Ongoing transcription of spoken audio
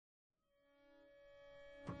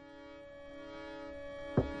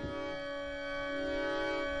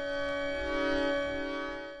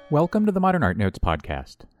Welcome to the Modern Art Notes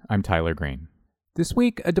podcast. I'm Tyler Green. This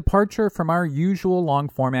week, a departure from our usual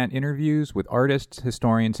long-format interviews with artists,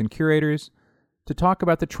 historians, and curators to talk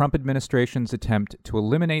about the Trump administration's attempt to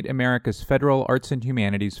eliminate America's federal arts and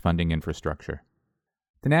humanities funding infrastructure.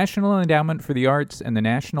 The National Endowment for the Arts and the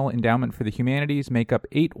National Endowment for the Humanities make up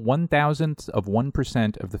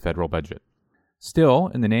 0.001% of the federal budget.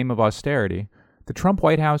 Still, in the name of austerity, the Trump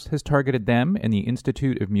White House has targeted them and the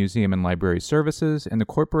Institute of Museum and Library Services and the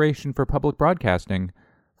Corporation for Public Broadcasting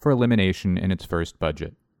for elimination in its first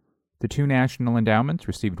budget. The two national endowments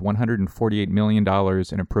received $148 million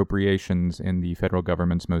in appropriations in the federal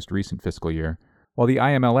government's most recent fiscal year, while the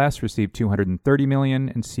IMLS received $230 million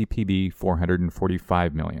and CPB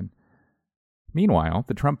 $445 million. Meanwhile,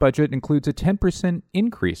 the Trump budget includes a 10%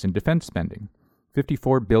 increase in defense spending,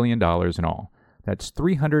 $54 billion in all. That's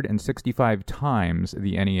 365 times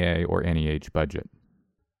the NEA or NEH budget.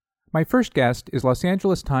 My first guest is Los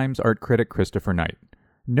Angeles Times art critic Christopher Knight.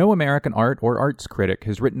 No American art or arts critic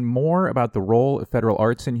has written more about the role of federal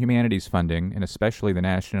arts and humanities funding, and especially the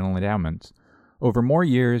national endowments, over more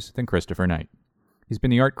years than Christopher Knight. He's been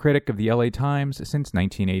the art critic of the LA Times since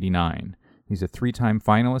 1989. He's a 3-time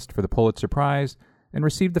finalist for the Pulitzer Prize and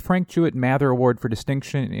received the Frank Jewett Mather Award for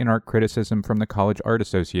Distinction in Art Criticism from the College Art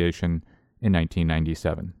Association in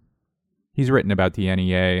 1997. He's written about the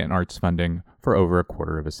NEA and arts funding for over a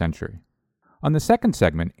quarter of a century. On the second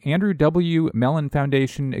segment, Andrew W. Mellon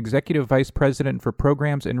Foundation Executive Vice President for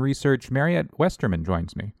Programs and Research Mariët Westermann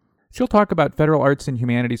joins me. She'll talk about federal arts and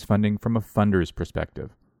humanities funding from a funder's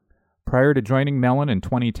perspective. Prior to joining Mellon in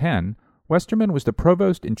 2010, Westermann was the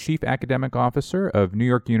Provost and Chief Academic Officer of New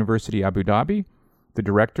York University Abu Dhabi, the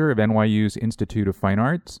Director of NYU's Institute of Fine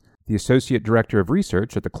Arts, the Associate Director of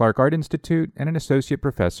Research at the Clark Art Institute, and an Associate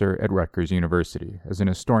Professor at Rutgers University. As an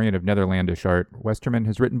historian of Netherlandish art, Westermann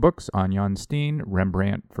has written books on Jan Steen,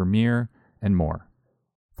 Rembrandt, Vermeer, and more.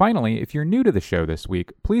 Finally, if you're new to the show this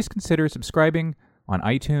week, please consider subscribing on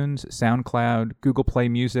iTunes, SoundCloud, Google Play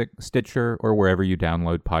Music, Stitcher, or wherever you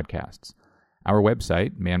download podcasts. Our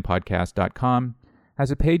website, manpodcast.com,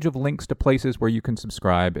 has a page of links to places where you can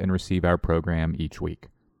subscribe and receive our program each week.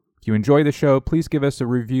 If you enjoy the show, please give us a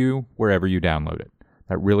review wherever you download it.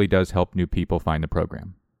 That really does help new people find the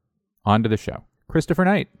program. On to the show. Christopher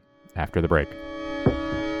Knight, after the break.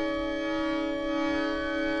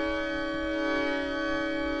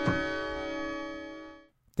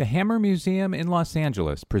 The Hammer Museum in Los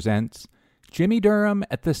Angeles presents Jimmy Durham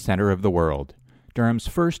at the Center of the World, Durham's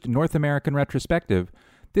first North American retrospective.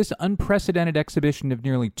 This unprecedented exhibition of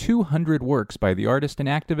nearly 200 works by the artist and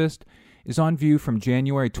activist is on view from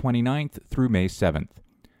January 29th through May 7th.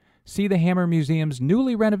 See the Hammer Museum's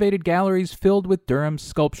newly renovated galleries filled with Durham's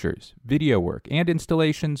sculptures, video work, and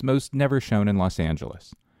installations most never shown in Los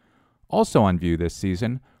Angeles. Also on view this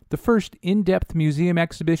season, the first in-depth museum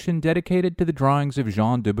exhibition dedicated to the drawings of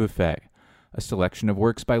Jean Dubuffet, a selection of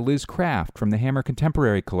works by Liz Craft from the Hammer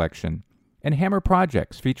Contemporary Collection, and Hammer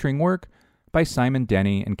projects featuring work by Simon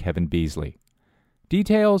Denny and Kevin Beasley.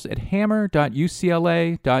 Details at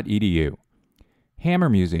hammer.ucla.edu. Hammer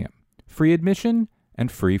Museum. Free admission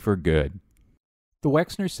and free for good. The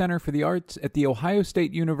Wexner Center for the Arts at The Ohio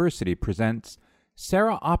State University presents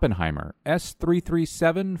Sarah Oppenheimer,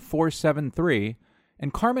 S337473,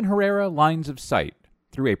 and Carmen Herrera, Lines of Sight,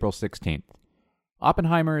 through April 16th.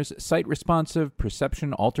 Oppenheimer's site-responsive,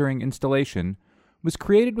 perception-altering installation was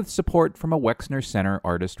created with support from a Wexner Center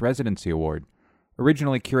Artist Residency Award.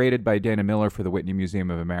 Originally curated by Dana Miller for the Whitney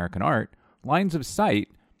Museum of American Art, Lines of Sight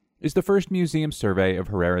is the first museum survey of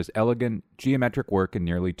Herrera's elegant, geometric work in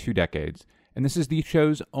nearly 2 decades, and this is the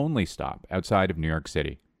show's only stop outside of New York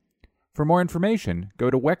City. For more information,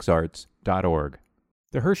 go to wexarts.org.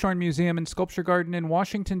 The Hirshhorn Museum and Sculpture Garden in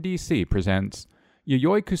Washington, D.C. presents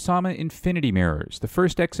Yayoi Kusama Infinity Mirrors, the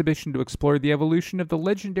first exhibition to explore the evolution of the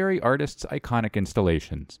legendary artist's iconic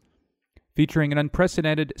installations. Featuring an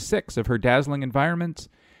unprecedented 6 of her dazzling environments,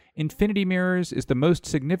 Infinity Mirrors is the most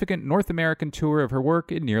significant North American tour of her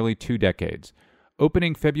work in nearly 2 decades,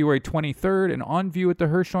 opening February 23rd and on view at the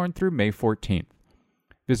Hirshhorn through May 14th.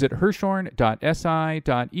 Visit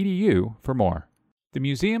hirshhorn.si.edu for more. The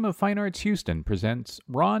Museum of Fine Arts Houston presents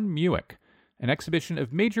Ron Mueck, an exhibition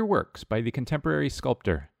of major works by the contemporary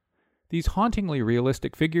sculptor. These hauntingly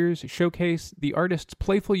realistic figures showcase the artist's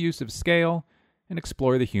playful use of scale and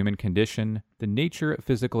explore the human condition, the nature of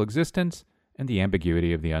physical existence, and the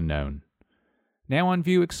ambiguity of the unknown. Now on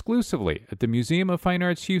view exclusively at the Museum of Fine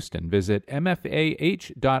Arts Houston. Visit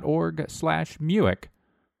mfah.org/Mueck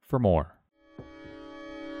for more.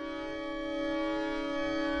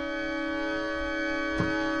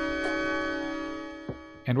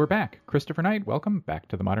 And we're back. Christopher Knight, welcome back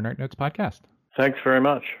to the Modern Art Notes podcast. Thanks very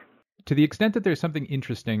much. To the extent that there's something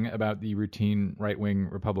interesting about the routine right-wing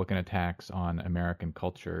Republican attacks on American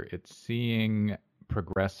culture, it's seeing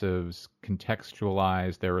progressives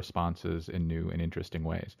contextualize their responses in new and interesting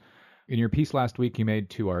ways. In your piece last week, you made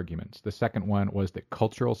two arguments. The second one was that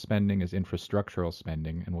cultural spending is infrastructural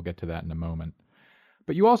spending, and we'll get to that in a moment.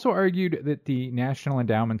 But you also argued that the national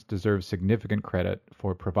endowments deserve significant credit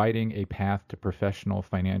for providing a path to professional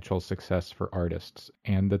financial success for artists,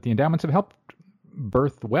 and that the endowments have helped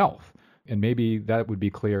birth wealth. And maybe that would be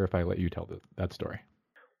clear if I let you tell that story.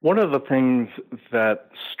 One of the things that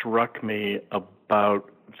struck me about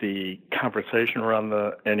the conversation around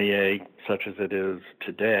the NEA, such as it is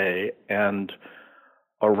today, and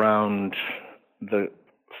around the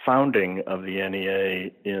founding of the NEA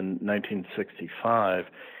in 1965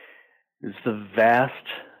 is the vast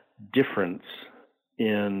difference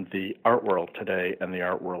in the art world today and the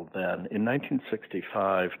art world then. In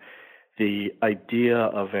 1965, the idea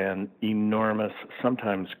of an enormous,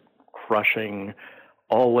 sometimes crushing,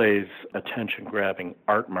 always attention-grabbing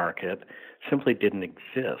art market simply didn't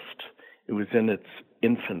exist. It was in its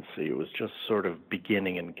infancy. It was just sort of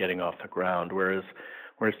beginning and getting off the ground, whereas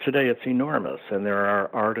today it's enormous, and there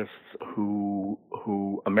are artists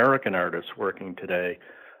American artists working today,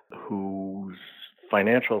 whose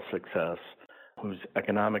financial success, whose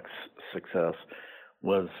economic success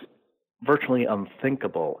was virtually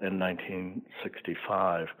unthinkable in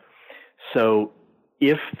 1965. So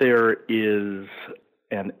if there is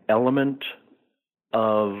an element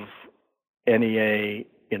of NEA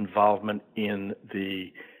involvement in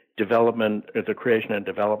the creation and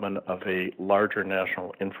development of a larger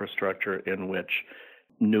national infrastructure in which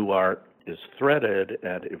new art is threaded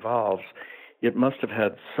and evolves, it must have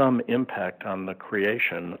had some impact on the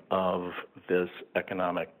creation of this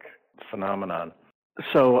economic phenomenon.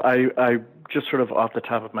 So I just sort of off the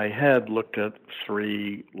top of my head looked at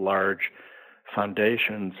three large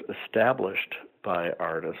foundations established by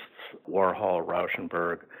artists: Warhol,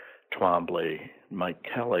 Rauschenberg, Twombly, Mike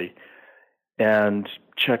Kelly, and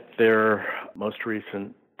checked their most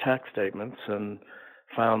recent tax statements and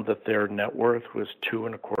found that their net worth was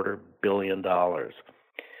 $2.25 billion.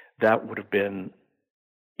 That would have been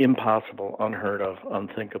impossible, unheard of,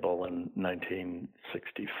 unthinkable in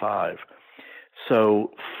 1965.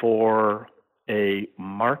 So for a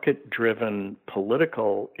market-driven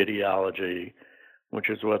political ideology, which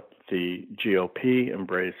is what the GOP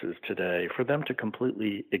embraces today, for them to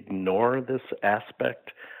completely ignore this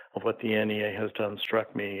aspect of what the NEA has done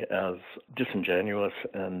struck me as disingenuous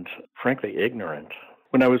and, frankly, ignorant.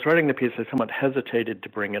 When I was writing the piece, I somewhat hesitated to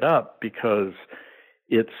bring it up because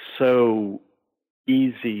it's so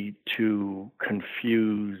easy to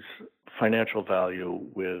confuse financial value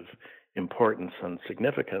with importance and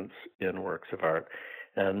significance in works of art,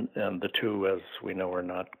 and the two, as we know, are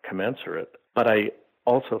not commensurate. But I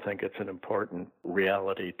also think it's an important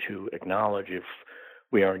reality to acknowledge if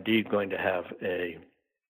we are indeed going to have a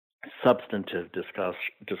substantive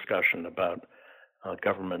discussion about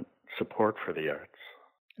government support for the arts.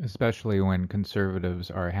 Especially when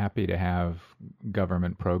conservatives are happy to have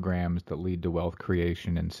government programs that lead to wealth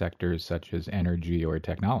creation in sectors such as energy or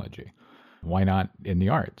technology. Why not in the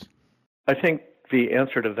arts? I think the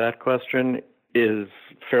answer to that question is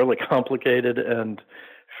fairly complicated and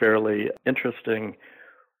fairly interesting.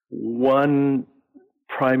 One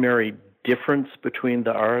primary difference between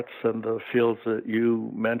the arts and the fields that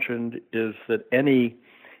you mentioned is that any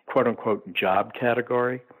quote-unquote job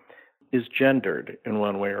category is gendered in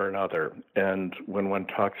one way or another. And when one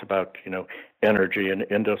talks about, energy and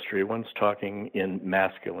industry, one's talking in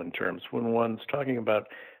masculine terms. When one's talking about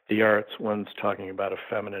the arts, one's talking about a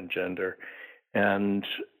feminine gender. And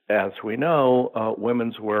as we know,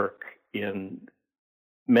 women's work in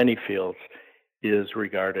many fields is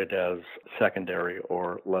regarded as secondary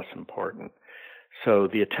or less important. So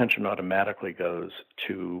the attention automatically goes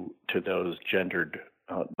to those gendered,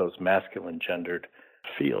 those masculine gendered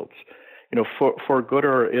fields. For good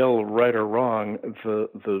or ill, right or wrong,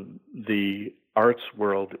 the arts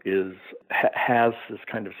world has this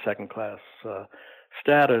kind of second class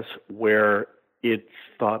status where it's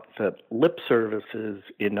thought that lip service is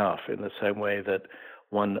enough, in the same way that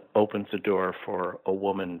one opens the door for a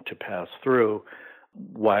woman to pass through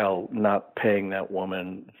while not paying that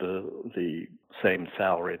woman the same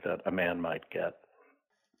salary that a man might get.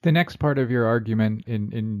 The next part of your argument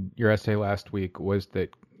in your essay last week was that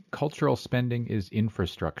cultural spending is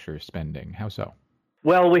infrastructure spending. How so?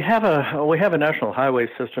 Well, we have a national highway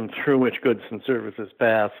system through which goods and services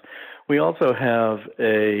pass. We also have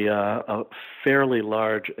a fairly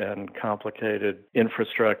large and complicated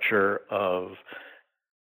infrastructure of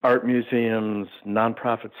art museums,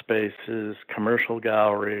 nonprofit spaces, commercial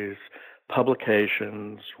galleries,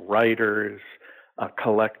 publications, writers,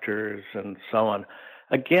 collectors, and so on.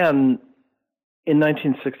 Again, in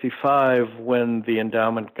 1965, when the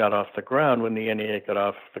endowment got off the ground, when the NEA got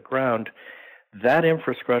off the ground, that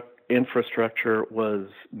infrastructure was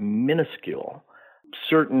minuscule.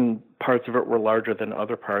 Certain parts of it were larger than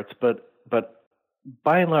other parts, but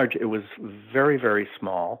by and large, it was very, very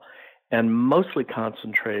small and mostly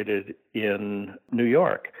concentrated in New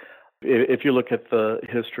York. If you look at the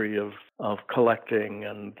history of collecting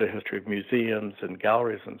and the history of museums and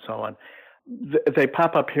galleries and so on, they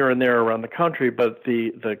pop up here and there around the country, but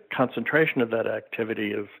the concentration of that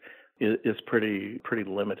activity is pretty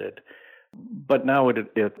limited. But now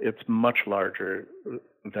it's much larger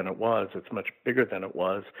than it was. It's much bigger than it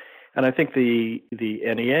was. And I think the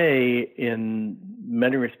NEA, in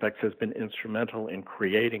many respects, has been instrumental in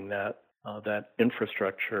creating that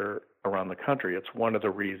infrastructure around the country. It's one of the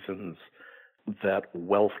reasons that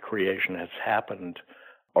wealth creation has happened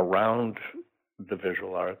around the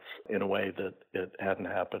visual arts in a way that it hadn't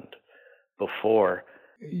happened before.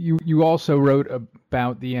 You also wrote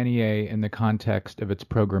about the NEA in the context of its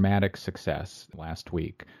programmatic success last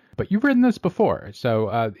week. But you've written this before.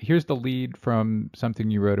 So here's the lead from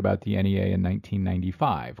something you wrote about the NEA in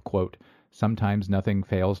 1995. Quote, "Sometimes nothing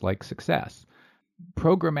fails like success."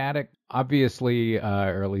 Programmatic, obviously,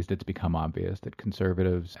 or at least it's become obvious that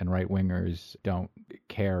conservatives and right-wingers don't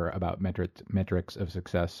care about metrics of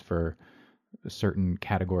success for certain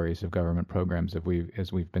categories of government programs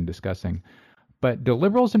as we've been discussing. But do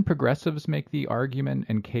liberals and progressives make the argument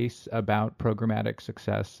and case about programmatic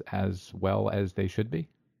success as well as they should be?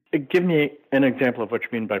 Give me an example of what you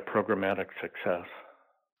mean by programmatic success.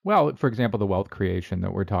 Well, for example, the wealth creation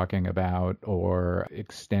that we're talking about, or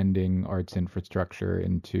extending arts infrastructure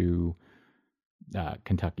into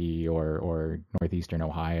Kentucky or northeastern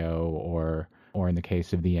Ohio, or in the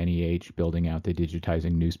case of the NEH, building out the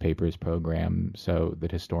digitizing newspapers program so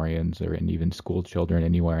that historians and even school children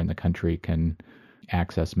anywhere in the country can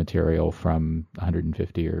access material from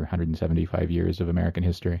 150 or 175 years of American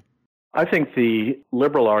history. I think the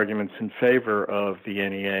liberal arguments in favor of the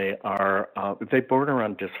NEA they border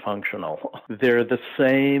on dysfunctional. They're the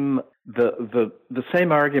same. The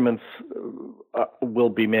same arguments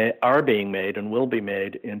are being made and will be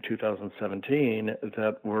made in 2017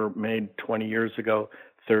 that were made 20 years ago,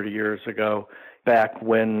 30 years ago, back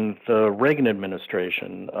when the Reagan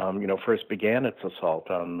administration, first began its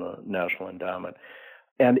assault on the National Endowment.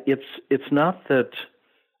 And it's not that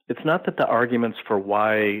the arguments for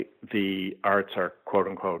why the arts are, quote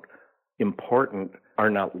unquote, important are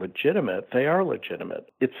not legitimate. They are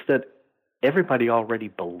legitimate. It's that everybody already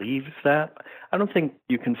believes that. I don't think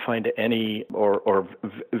you can find any or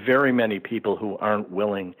very many people who aren't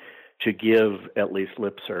willing to give at least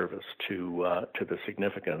lip service to the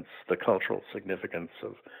significance, the cultural significance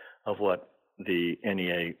of what the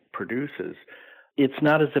NEA produces. It's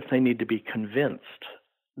not as if they need to be convinced.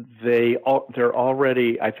 They're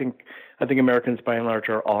already. I think Americans by and large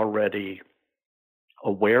are already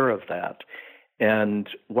aware of that. And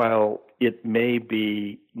while it may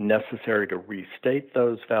be necessary to restate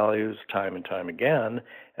those values time and time again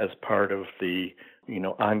as part of the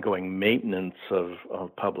ongoing maintenance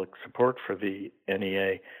of public support for the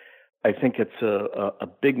NEA, I think it's a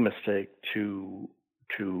big mistake to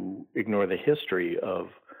ignore the history of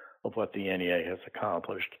what the NEA has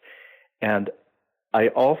accomplished. And I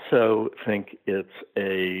also think it's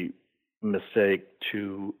a mistake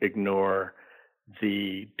to ignore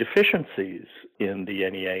the deficiencies in the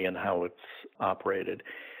NEA and how it's operated.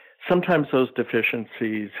 Sometimes those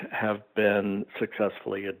deficiencies have been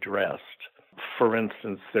successfully addressed. For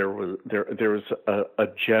instance, there was a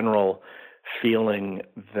general feeling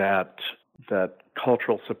that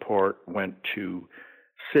cultural support went to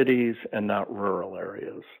cities and not rural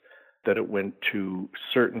areas, that it went to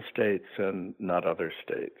certain states and not other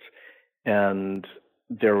states. And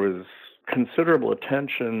there was considerable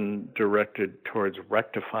attention directed towards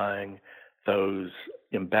rectifying those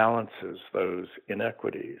imbalances, those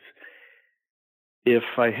inequities. If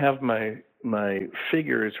I have my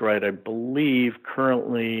figures right, I believe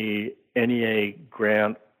currently NEA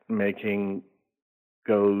grant making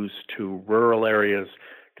goes to rural areas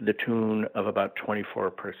to the tune of about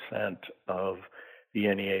 24% of the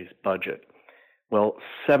NEA's budget. Well,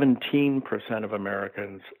 17% of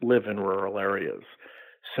Americans live in rural areas.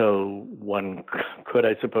 So one could,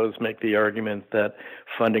 I suppose, make the argument that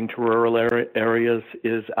funding to rural areas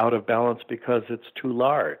is out of balance because it's too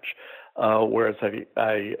large. Whereas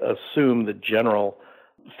I assume the general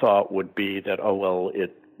thought would be that, oh, well,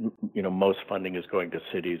 most funding is going to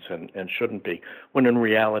cities and shouldn't be, when in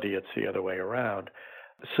reality it's the other way around.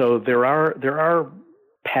 So there are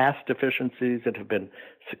past deficiencies that have been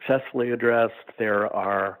successfully addressed. There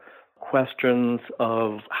are questions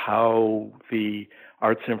of how the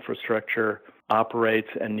arts infrastructure operates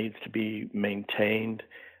and needs to be maintained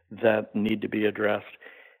that need to be addressed.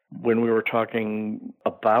 When we were talking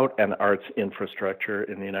about an arts infrastructure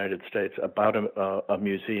in the United States, about a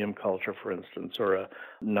museum culture, for instance, or a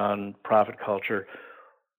nonprofit culture,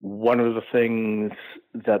 one of the things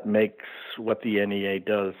that makes what the NEA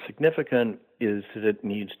does significant is that it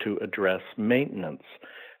needs to address maintenance.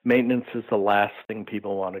 Maintenance is the last thing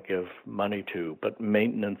people want to give money to, but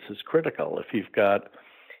maintenance is critical. If you've got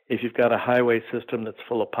a highway system that's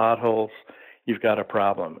full of potholes, you've got a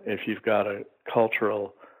problem. If you've got a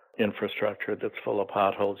cultural infrastructure that's full of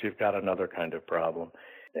potholes, you've got another kind of problem.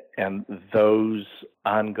 And those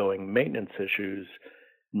ongoing maintenance issues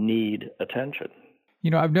need attention.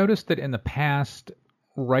 I've noticed that in the past,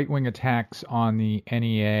 right-wing attacks on the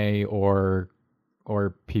NEA or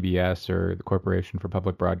PBS, or the Corporation for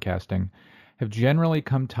Public Broadcasting, have generally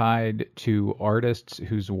come tied to artists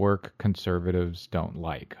whose work conservatives don't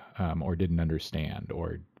like, or didn't understand,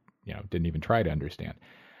 or didn't even try to understand.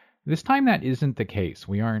 This time that isn't the case.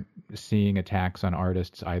 We aren't seeing attacks on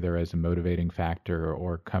artists either as a motivating factor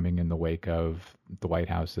or coming in the wake of the White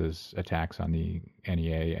House's attacks on the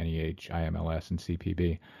NEA, NEH, IMLS, and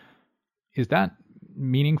CPB. Is that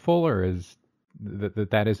meaningful, or is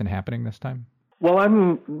that isn't happening this time? Well,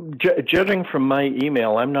 I'm judging from my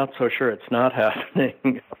email, I'm not so sure it's not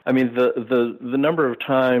happening. I mean, the number of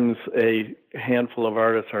times a handful of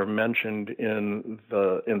artists are mentioned in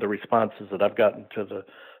the responses that I've gotten to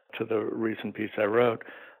the recent piece I wrote,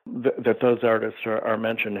 that those artists are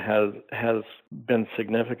mentioned has been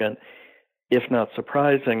significant, if not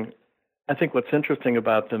surprising. I think what's interesting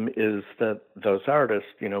about them is that those artists,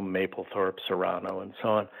 Mapplethorpe, Serrano, and so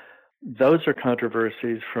on, those are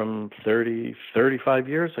controversies from 30, 35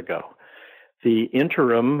 years ago. The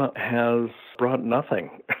interim has brought nothing.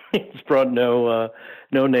 It's brought no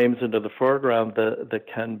names into the foreground that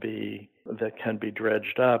can be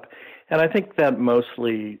dredged up. And I think that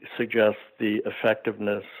mostly suggests the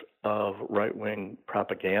effectiveness of right-wing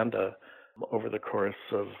propaganda over the course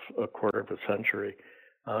of a quarter of a century,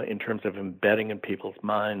 in terms of embedding in people's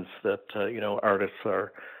minds that artists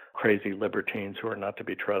are crazy libertines who are not to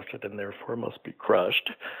be trusted and therefore must be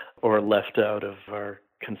crushed or left out of our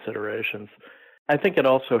considerations. I think it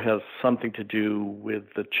also has something to do with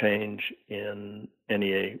the change in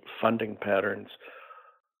NEA funding patterns,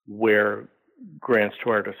 where grants to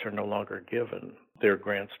artists are no longer given. They're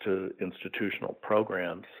grants to institutional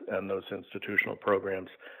programs, and those institutional programs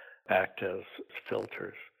act as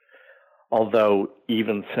filters. Although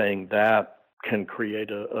even saying that can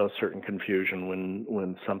create a certain confusion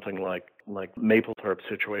when something like Mapplethorpe's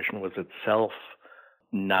situation was itself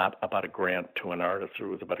not about a grant to an artist. It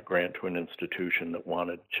was about a grant to an institution that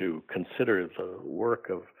wanted to consider the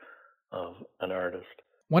work of an artist.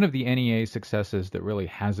 One of the NEA successes that really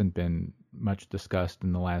hasn't been much discussed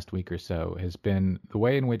in the last week or so has been the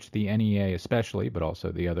way in which the NEA especially, but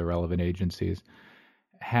also the other relevant agencies,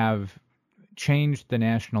 have changed the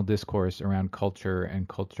national discourse around culture and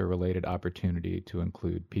culture-related opportunity to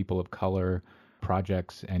include people of color,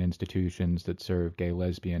 projects and institutions that serve gay,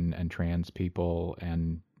 lesbian, and trans people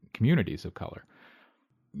and communities of color.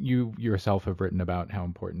 You yourself have written about how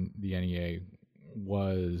important the NEA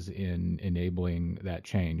was in enabling that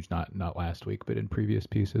change, not last week, but in previous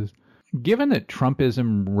pieces. Given that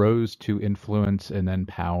Trumpism rose to influence and then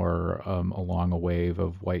power along a wave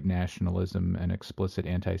of white nationalism and explicit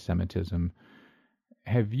anti-Semitism,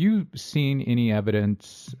 have you seen any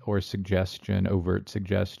evidence or overt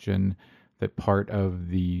suggestion, that part of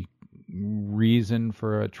the reason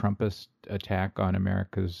for a Trumpist attack on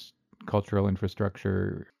America's cultural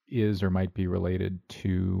infrastructure is or might be related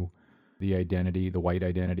to the white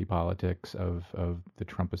identity politics of the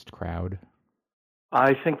Trumpist crowd?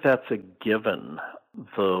 I think that's a given.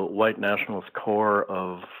 The white nationalist core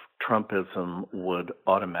of Trumpism would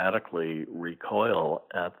automatically recoil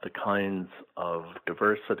at the kinds of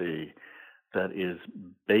diversity that is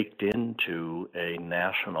baked into a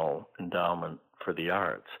national endowment for the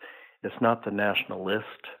arts. It's not the nationalist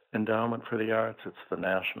endowment for the arts, it's the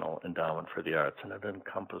national endowment for the arts, and it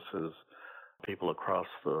encompasses people across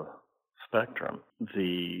the spectrum.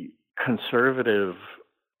 The conservative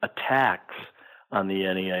attacks on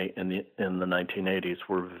the NEA in the 1980s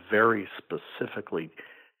were very specifically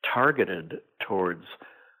targeted towards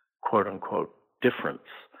quote unquote difference,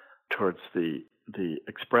 towards the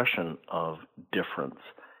expression of difference.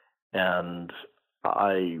 And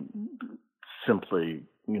I simply,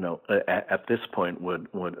 at this point would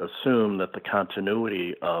assume that the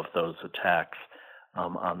continuity of those attacks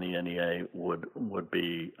on the NEA would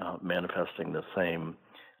be manifesting the same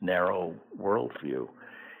narrow worldview.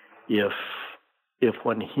 If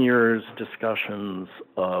one hears discussions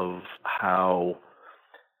of how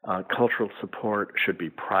cultural support should be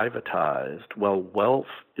privatized, well, wealth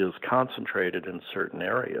is concentrated in certain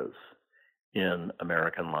areas in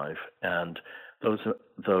American life, and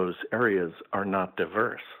those areas are not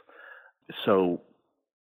diverse. So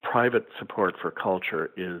private support for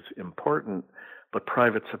culture is important, but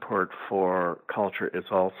private support for culture is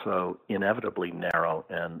also inevitably narrow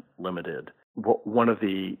and limited. One of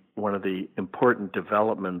the important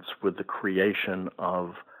developments with the creation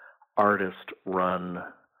of artist-run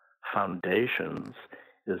foundations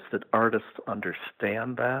is that artists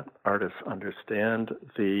understand that. Artists understand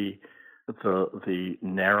the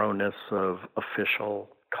narrowness of official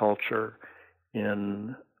culture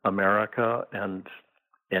in America and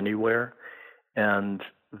anywhere, and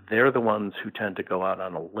they're the ones who tend to go out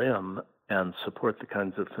on a limb and support the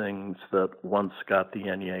kinds of things that once got the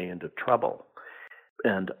NEA into trouble.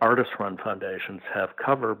 And artist-run foundations have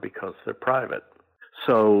cover because they're private.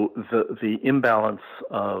 So the imbalance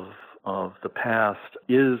of the past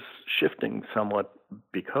is shifting somewhat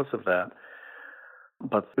because of that.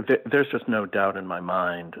 But there's just no doubt in my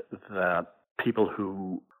mind that people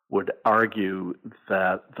who would argue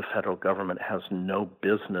that the federal government has no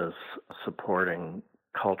business supporting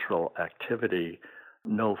cultural activity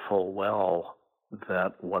know full well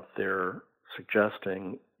that what they're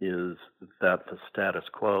suggesting is that the status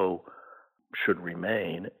quo should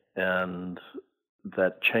remain, and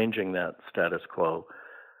that changing that status quo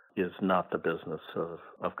is not the business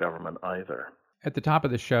of government either. At the top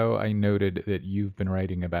of the show, I noted that you've been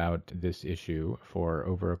writing about this issue for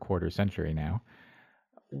over a quarter century now.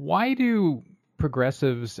 Why do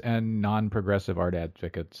progressives and non-progressive art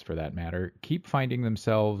advocates, for that matter, keep finding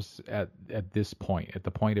themselves at this point, at the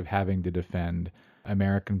point of having to defend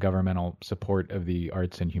American governmental support of the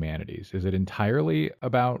arts and humanities? Is it entirely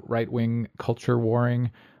about right-wing culture warring,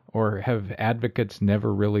 or have advocates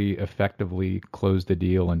never really effectively closed the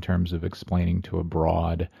deal in terms of explaining to a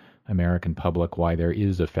broad American public why there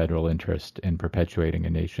is a federal interest in perpetuating a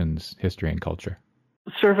nation's history and culture?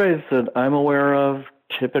 Surveys that I'm aware of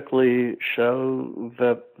typically show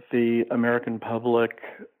that the American public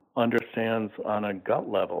understands on a gut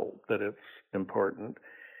level that it's important.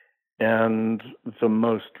 And the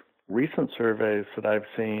most recent surveys that I've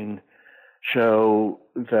seen show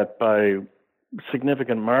that by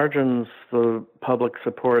significant margins, the public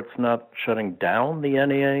supports not shutting down the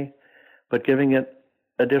NEA, but giving it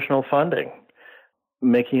additional funding,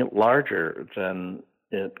 making it larger than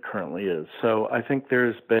it currently is. So I think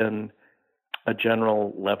there's been a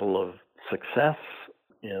general level of success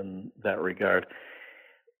in that regard.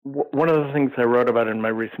 One of the things I wrote about in my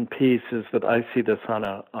recent piece is that I see this on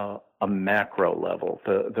a macro level.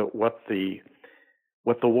 What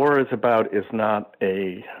the war is about is not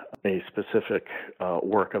a specific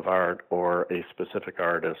work of art or a specific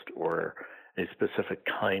artist or a specific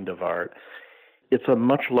kind of art. It's a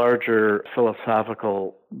much larger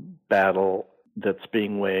philosophical battle that's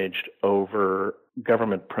being waged over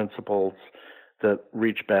government principles that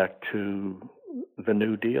reach back to the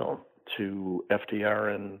New Deal, to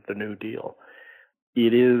FDR and the New Deal.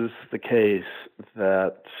 It is the case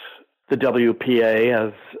that the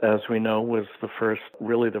WPA, as we know, was the first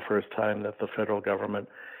time that the federal government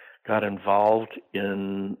got involved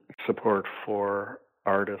in support for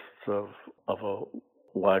artists of a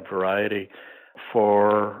wide variety.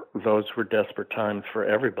 For those were desperate times for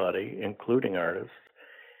everybody, including artists.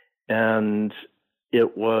 And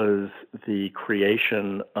it was the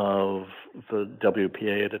creation of the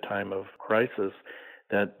WPA at a time of crisis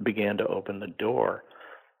that began to open the door.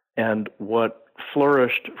 And what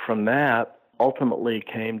flourished from that ultimately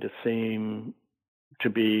came to seem to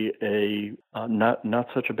be a not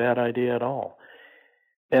such a bad idea at all.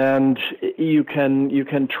 And you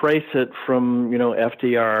can trace it from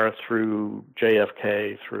FDR through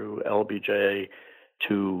JFK through LBJ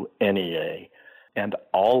to NEA, and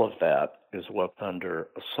all of that is what's under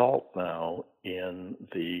assault now in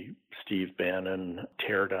the Steve Bannon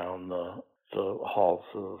tear down the halls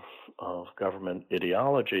of government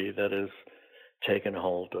ideology that has taken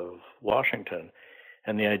hold of Washington.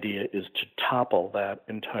 And the idea is to topple that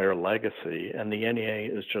entire legacy. And the NEA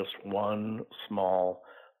is just one small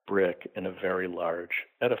brick in a very large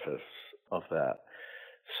edifice of that.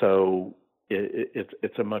 So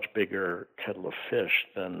it's a much bigger kettle of fish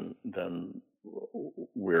than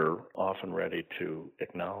we're often ready to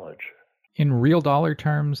acknowledge. In real dollar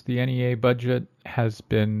terms, the NEA budget has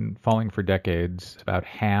been falling for decades. About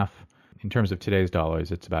half, in terms of today's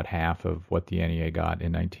dollars, it's about half of what the NEA got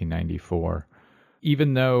in 1994.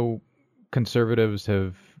 Even though conservatives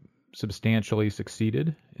have substantially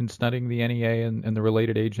succeeded in studying the NEA and the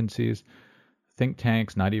related agencies, think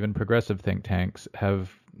tanks, not even progressive think tanks,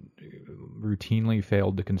 have routinely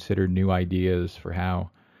failed to consider new ideas for how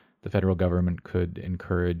the federal government could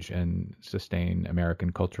encourage and sustain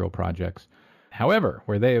American cultural projects. However,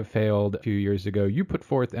 where they have failed a few years ago, you put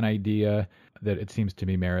forth an idea that it seems to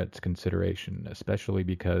me merits consideration, especially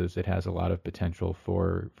because it has a lot of potential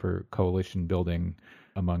for coalition building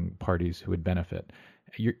among parties who would benefit.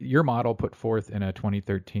 Your model put forth in a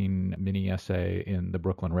 2013 mini essay in the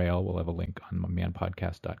Brooklyn Rail, we'll have a link on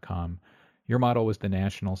manpodcast.com. Your model was the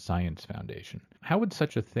National Science Foundation. How would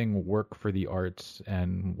such a thing work for the arts,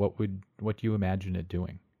 and what do you imagine it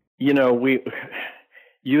doing? We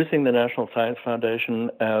using the National Science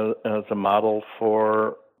Foundation as a model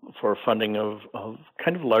for funding of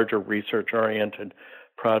kind of larger research-oriented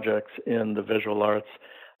projects in the visual arts,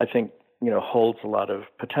 I think, holds a lot of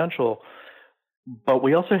potential. But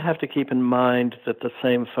we also have to keep in mind that the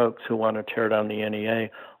same folks who want to tear down the NEA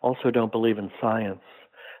also don't believe in science.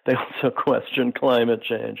 They also question climate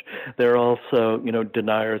change. They're also,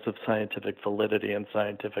 deniers of scientific validity and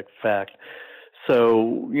scientific fact.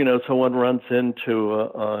 So, so one runs into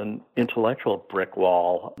an intellectual brick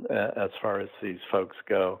wall as far as these folks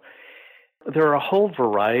go. There are a whole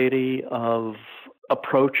variety of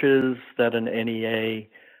approaches that an NEA,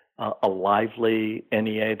 a lively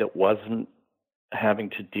NEA that wasn't having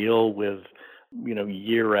to deal with,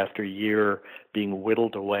 year after year being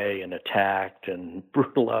whittled away and attacked and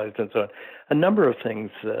brutalized and so on. A number of things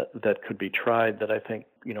that could be tried that I think,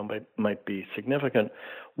 might be significant.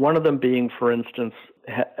 One of them being, for instance,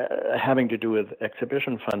 having to do with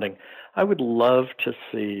exhibition funding. I would love to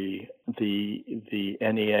see the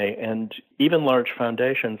NEA and even large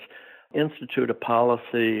foundations institute a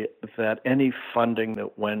policy that any funding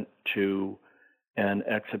that went to an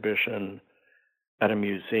exhibition at a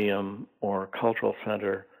museum or cultural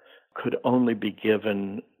center could only be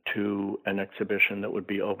given to an exhibition that would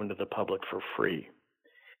be open to the public for free,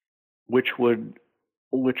 which would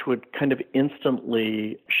kind of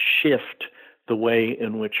instantly shift the way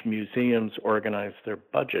in which museums organize their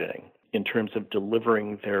budgeting in terms of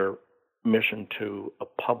delivering their mission to a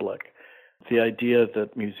public. The idea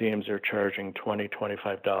that museums are charging $20,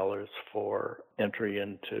 $25 for entry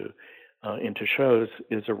into shows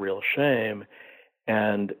is a real shame.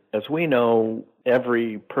 And as we know,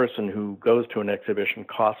 every person who goes to an exhibition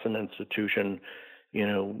costs an institution,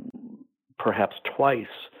 perhaps twice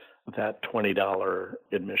that $20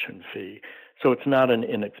 admission fee. So it's not an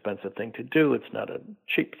inexpensive thing to do. It's not a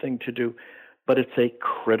cheap thing to do, but it's a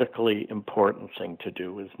critically important thing to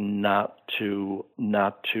do, is not to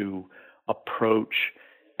approach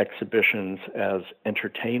exhibitions as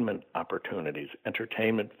entertainment opportunities,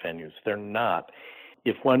 entertainment venues. They're not.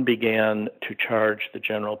 If one began to charge the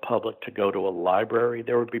general public to go to a library,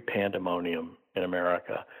 there would be pandemonium in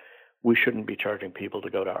America. We shouldn't be charging people to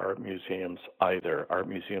go to art museums either. Art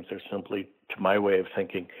museums are simply, to my way of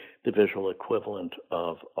thinking, the visual equivalent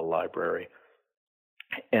of a library.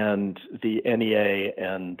 And the NEA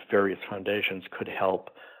and various foundations could help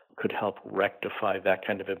rectify that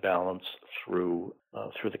kind of imbalance through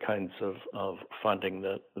the kinds of funding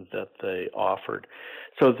that they offered.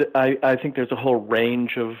 So I think there's a whole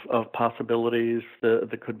range of possibilities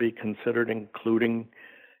that could be considered, including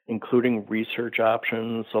research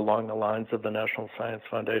options along the lines of the National Science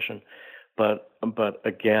Foundation. But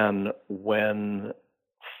again, when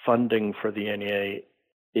funding for the NEA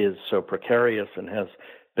is so precarious and has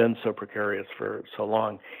been so precarious for so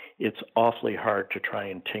long, it's awfully hard to try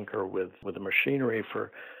and tinker with the machinery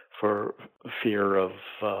for fear of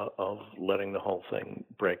letting the whole thing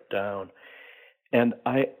break down. And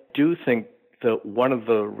I do think that one of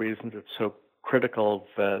the reasons it's so critical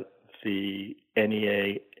that the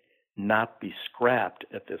NEA not be scrapped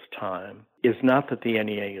at this time is not that the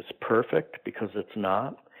NEA is perfect, because it's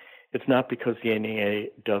not. It's not because the NEA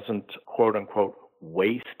doesn't, quote unquote,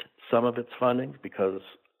 waste some of its funding, because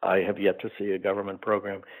I have yet to see a government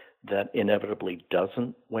program that inevitably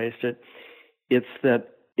doesn't waste it. It's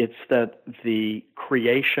that the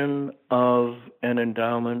creation of an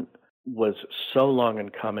endowment was so long in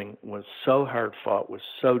coming, was so hard fought, was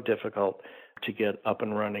so difficult to get up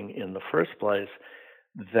and running in the first place,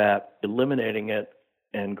 that eliminating it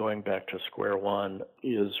and going back to square one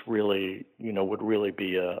is really, would really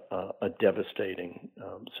be a devastating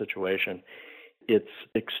situation. It's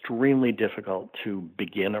extremely difficult to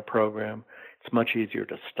begin a program. It's much easier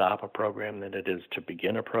to stop a program than it is to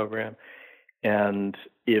begin a program. And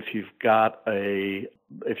if you've got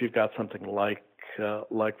something like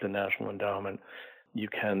the National Endowment, you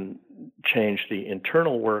can change the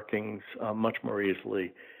internal workings much more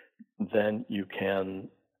easily than you can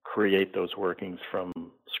create those workings from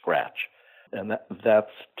scratch. And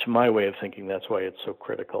that's, to my way of thinking, that's why it's so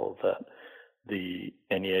critical that the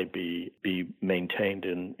NEA be maintained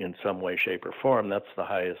in some way, shape, or form. That's the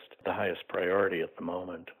highest priority at the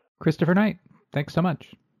moment. Christopher Knight, thanks so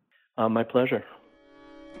much. My pleasure.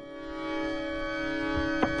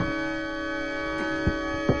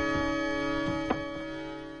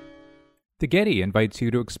 The Getty invites you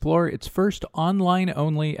to explore its first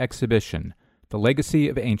online-only exhibition, The Legacy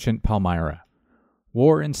of Ancient Palmyra.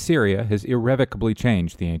 War in Syria has irrevocably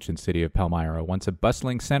changed the ancient city of Palmyra, once a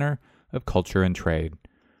bustling center of culture and trade.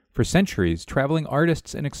 For centuries, traveling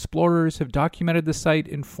artists and explorers have documented the site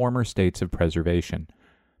in former states of preservation.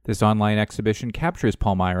 This online exhibition captures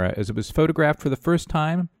Palmyra as it was photographed for the first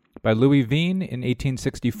time by Louis Vienne in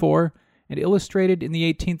 1864 and illustrated in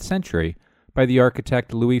the 18th century by the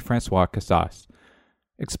architect Louis-Francois Casas.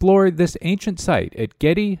 Explore this ancient site at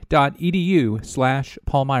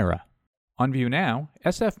getty.edu/Palmyra. On view now,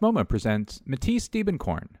 SF MoMA presents Matisse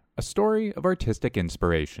Diebenkorn, a story of artistic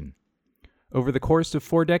inspiration. Over the course of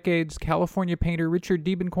 4 decades, California painter Richard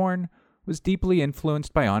Diebenkorn was deeply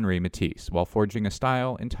influenced by Henri Matisse while forging a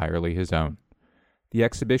style entirely his own. The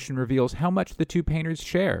exhibition reveals how much the two painters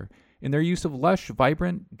share in their use of lush,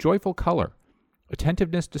 vibrant, joyful color,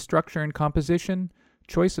 attentiveness to structure and composition,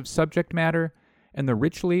 choice of subject matter, and the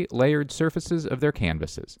richly layered surfaces of their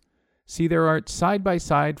canvases. See their art side by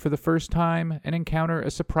side for the first time and encounter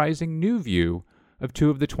a surprising new view of two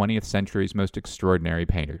of the 20th century's most extraordinary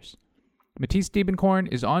painters. Matisse Diebenkorn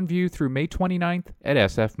is on view through May 29th at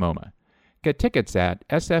SF MoMA. Get tickets at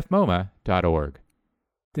sfmoma.org.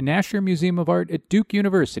 The Nasher Museum of Art at Duke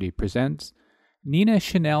University presents Nina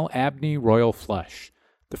Chanel Abney Royal Flush,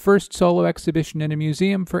 the first solo exhibition in a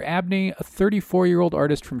museum for Abney, a 34-year-old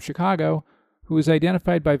artist from Chicago who was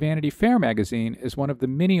identified by Vanity Fair magazine as one of the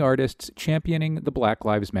many artists championing the Black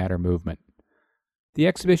Lives Matter movement. The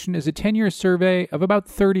exhibition is a 10-year survey of about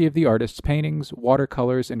 30 of the artist's paintings,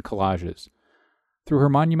 watercolors, and collages. Through her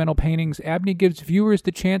monumental paintings, Abney gives viewers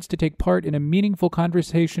the chance to take part in a meaningful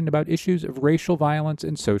conversation about issues of racial violence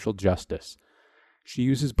and social justice. She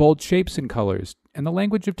uses bold shapes and colors and the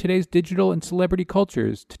language of today's digital and celebrity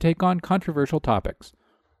cultures to take on controversial topics.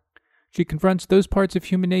 She confronts those parts of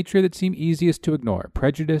human nature that seem easiest to ignore: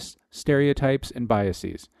 prejudice, stereotypes, and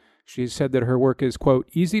biases. She has said that her work is, quote,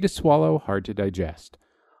 easy to swallow, hard to digest.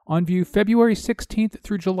 On view February 16th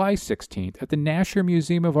through July 16th at the Nasher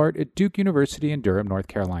Museum of Art at Duke University in Durham, North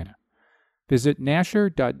Carolina. Visit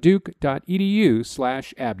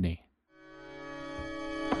nasher.duke.edu/Abney.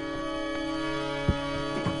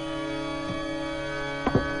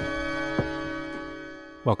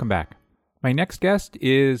 Welcome back. My next guest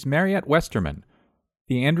is Mariët Westermann,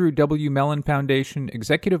 the Andrew W. Mellon Foundation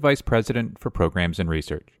Executive Vice President for Programs and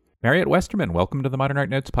Research. Mariët Westermann, welcome to the Modern Art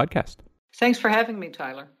Notes podcast. Thanks for having me,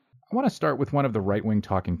 Tyler. I want to start with one of the right-wing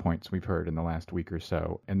talking points we've heard in the last week or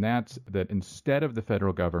so, and that's that instead of the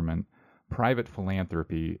federal government, private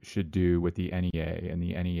philanthropy should do what the NEA and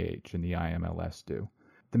the NEH and the IMLS do.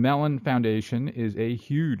 The Mellon Foundation is a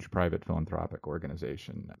huge private philanthropic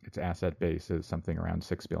organization. Its asset base is something around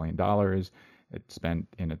 $6 billion. It spent,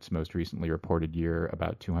 in its most recently reported year,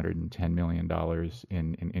 about $210 million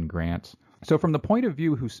in grants. So from the point of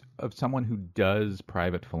view of someone who does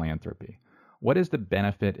private philanthropy, what is the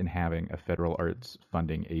benefit in having a federal arts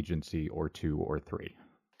funding agency or two or three?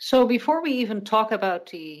 So before we even talk about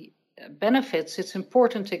the benefits, it's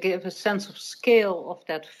important to give a sense of scale of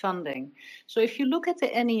that funding. So if you look at the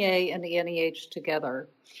NEA and the NEH together,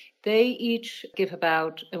 they each give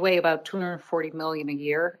away about $240 million a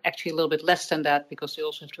year, actually a little bit less than that because they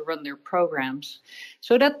also have to run their programs.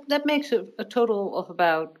 So that makes a total of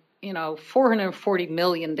about $440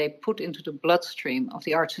 million they put into the bloodstream of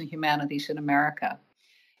the arts and humanities in America.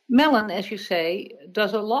 Mellon, as you say,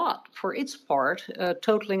 does a lot for its part,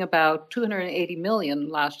 totaling about $280 million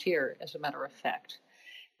last year, as a matter of fact.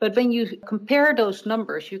 But when you compare those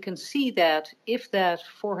numbers, you can see that if that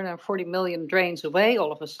 $440 million drains away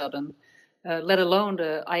all of a sudden, let alone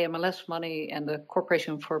the IMLS money and the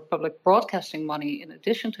Corporation for Public Broadcasting money in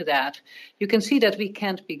addition to that, you can see that we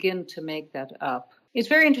can't begin to make that up. It's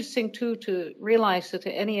very interesting, too, to realize that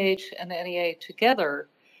the NEH and the NEA together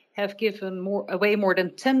have given away more than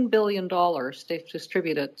 $10 billion they've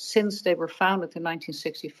distributed since they were founded in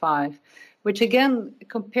 1965, which again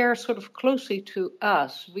compares sort of closely to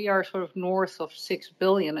us. We are sort of north of $6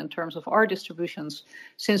 billion in terms of our distributions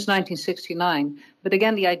since 1969. But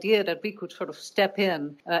again, the idea that we could sort of step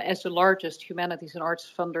in as the largest humanities and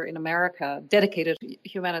arts funder in America, dedicated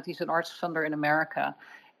humanities and arts funder in America,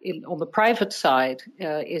 on the private side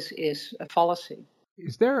is a fallacy.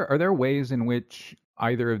 Are there ways in which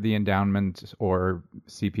either of the endowments or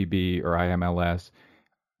CPB or IMLS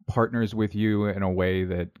partners with you in a way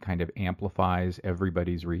that kind of amplifies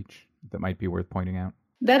everybody's reach that might be worth pointing out?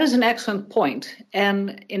 That is an excellent point.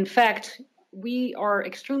 And in fact, we are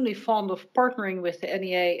extremely fond of partnering with the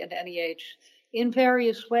NEA and the NEH in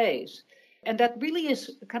various ways. And that really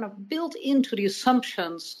is kind of built into the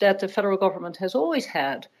assumptions that the federal government has always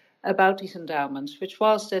had about these endowments, which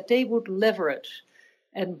was that they would leverage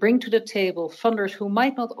and bring to the table funders who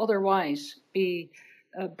might not otherwise be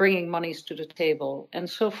bringing monies to the table. And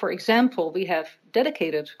so, for example, we have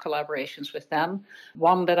dedicated collaborations with them.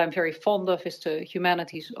 One that I'm very fond of is the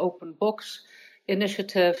Humanities Open Books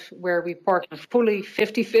initiative, where we partner fully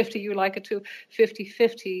 50-50, you like it too,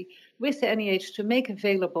 50-50 with the NEH to make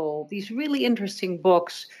available these really interesting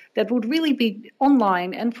books that would really be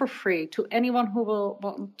online and for free to anyone who will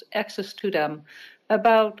want access to them,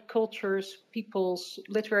 about cultures, peoples,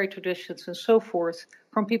 literary traditions, and so forth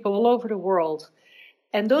from people all over the world.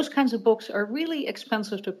 And those kinds of books are really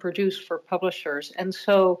expensive to produce for publishers. And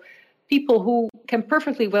so people who can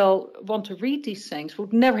perfectly well want to read these things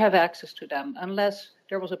would never have access to them unless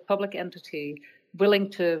there was a public entity willing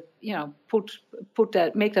to,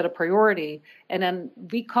 make that a priority. And then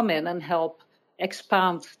we come in and help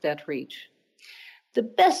expand that reach. The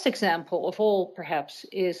best example of all, perhaps,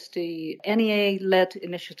 is the NEA-led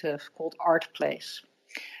initiative called ArtPlace.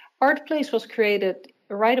 ArtPlace was created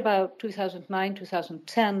right about 2009,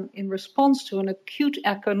 2010 in response to an acute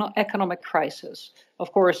economic crisis.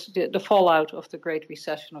 Of course, the fallout of the Great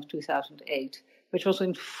Recession of 2008, which was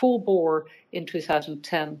in full bore in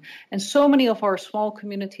 2010. And so many of our small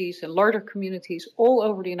communities and larger communities all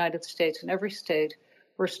over the United States, in every state,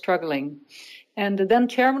 were struggling. And the then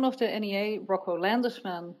chairman of the NEA, Rocco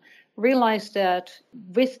Landesman, realized that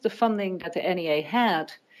with the funding that the NEA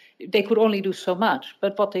had, they could only do so much.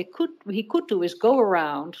 But what he could do is go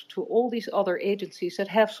around to all these other agencies that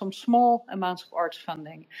have some small amounts of arts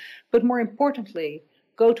funding, but more importantly,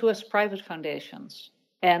 go to us private foundations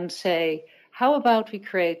and say, how about we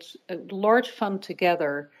create a large fund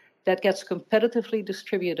together that gets competitively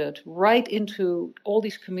distributed right into all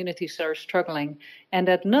these communities that are struggling and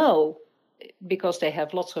that know, because they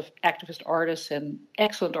have lots of activist artists and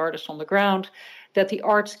excellent artists on the ground, that the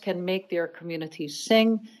arts can make their communities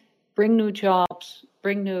sing, bring new jobs,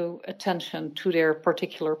 bring new attention to their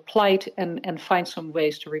particular plight, and find some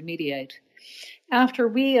ways to remediate. After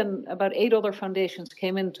we and about 8 other foundations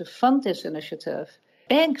came in to fund this initiative,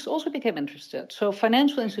 banks also became interested. So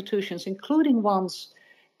financial institutions, including ones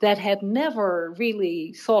that had never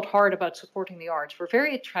really thought hard about supporting the arts, were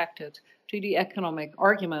very attracted to the economic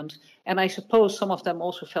argument. And I suppose some of them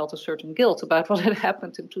also felt a certain guilt about what had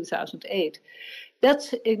happened in 2008.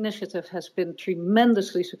 That initiative has been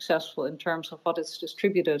tremendously successful in terms of what it's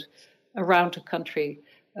distributed around the country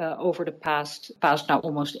over the past now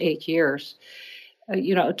almost 8 years.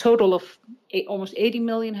 A total of almost 80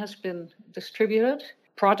 million has been distributed.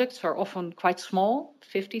 Projects are often quite small,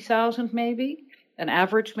 50,000 maybe, an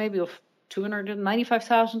average maybe of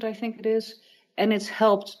 295,000, I think it is. And it's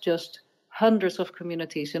helped just hundreds of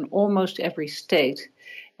communities in almost every state.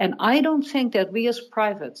 And I don't think that we as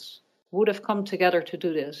privates would have come together to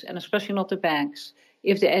do this, and especially not the banks,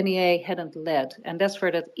 if the NEA hadn't led. And that's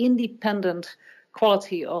where that independent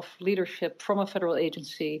quality of leadership from a federal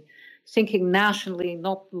agency, thinking nationally,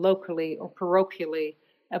 not locally or parochially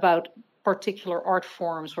about particular art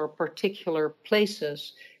forms or particular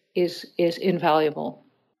places, is invaluable.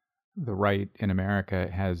 The right in America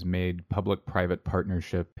has made public-private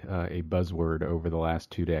partnership a buzzword over the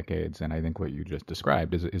last 2 decades, and I think what you just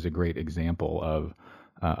described is a great example of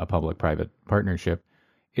a public-private partnership.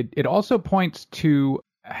 It also points to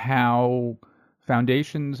how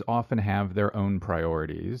foundations often have their own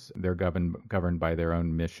priorities. They're governed by their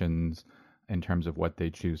own missions in terms of what they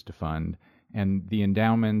choose to fund. And the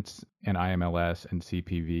endowments and IMLS and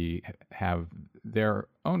CPV have their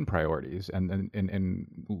own priorities, and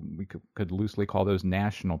we could loosely call those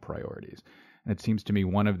national priorities. And it seems to me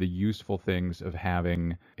one of the useful things of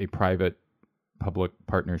having a private-public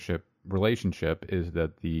partnership relationship is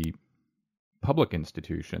that the public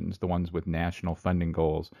institutions, the ones with national funding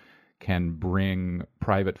goals, can bring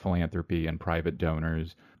private philanthropy and private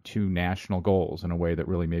donors to national goals in a way that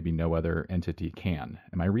really maybe no other entity can.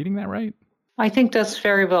 Am I reading that right? I think that's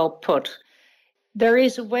very well put. There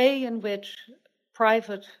is a way in which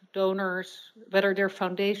private donors, whether they're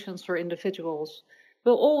foundations or individuals,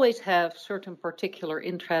 will always have certain particular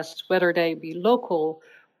interests, whether they be local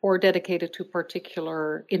or dedicated to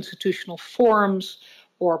particular institutional forms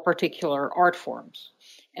or particular art forms.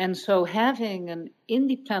 And so having an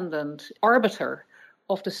independent arbiter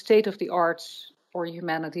of the state of the arts or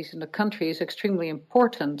humanities in the country is extremely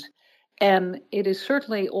important. And it is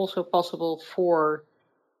certainly also possible for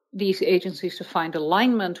these agencies to find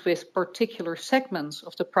alignment with particular segments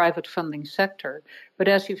of the private funding sector. But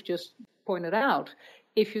as you've just pointed out,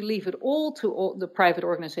 if you leave it all to all the private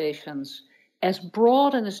organizations, as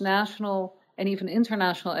broad and as national and even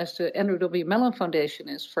international as the Andrew W. Mellon Foundation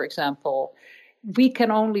is, for example, we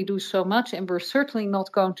can only do so much, and we're certainly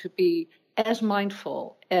not going to be as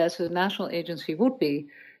mindful as a national agency would be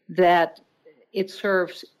that it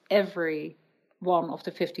serves every one of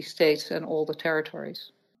the 50 states and all the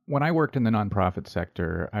territories. When I worked in the nonprofit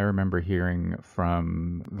sector, I remember hearing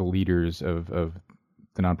from the leaders of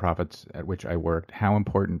the nonprofits at which I worked how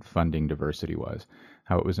important funding diversity was,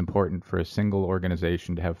 how it was important for a single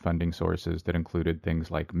organization to have funding sources that included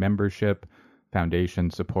things like membership, foundation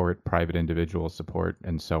support, private individual support,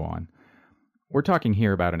 and so on. We're talking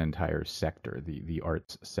here about an entire sector, the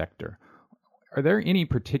arts sector. Are there any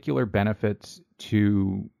particular benefits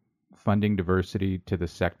to funding diversity to the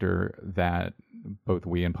sector that both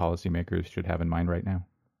we and policymakers should have in mind right now?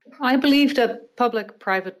 I believe that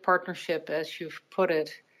public-private partnership, as you've put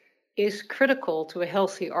it, is critical to a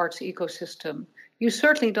healthy arts ecosystem. You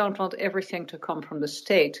certainly don't want everything to come from the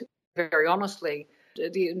state. Very honestly,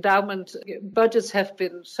 the endowment budgets have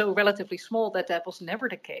been so relatively small that was never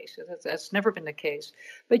the case. That's never been the case.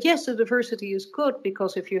 But yes, the diversity is good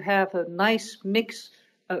because if you have a nice mix,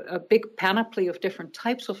 a big panoply of different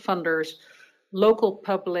types of funders, local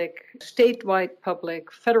public, statewide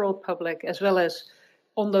public, federal public, as well as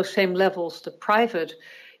on those same levels, the private,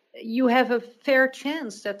 you have a fair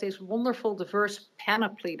chance that this wonderful diverse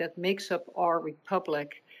panoply that makes up our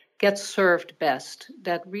republic gets served best,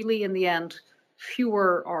 that really in the end,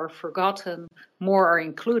 fewer are forgotten, more are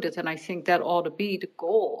included. And I think that ought to be the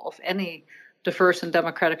goal of any diverse and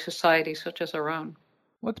democratic society such as our own.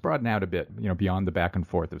 Let's broaden out a bit, beyond the back and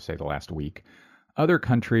forth of, say, the last week. Other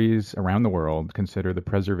countries around the world consider the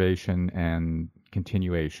preservation and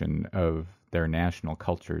continuation of their national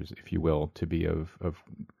cultures, if you will, to be of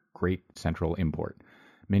great central import.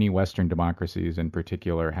 Many Western democracies in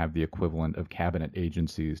particular have the equivalent of cabinet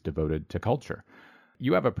agencies devoted to culture.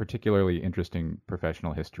 You have a particularly interesting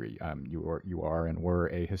professional history. You are and were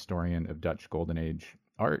a historian of Dutch Golden Age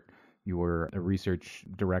art. You were a research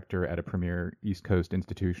director at a premier East Coast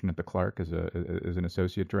institution at the Clark as an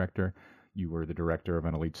associate director. You were the director of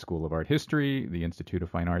an elite school of art history, the Institute of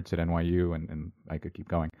Fine Arts at NYU, and I could keep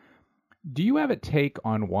going. Do you have a take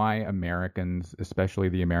on why Americans, especially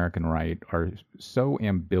the American right, are so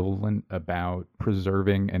ambivalent about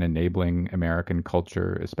preserving and enabling American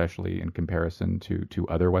culture, especially in comparison to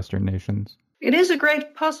other Western nations? It is a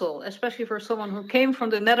great puzzle, especially for someone who came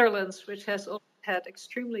from the Netherlands, which has had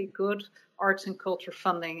extremely good arts and culture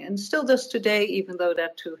funding and still does today, even though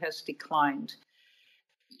that too has declined.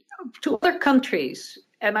 To other countries,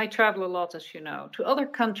 and I travel a lot, as you know, to other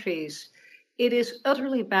countries, it is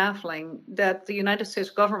utterly baffling that the United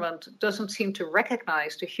States government doesn't seem to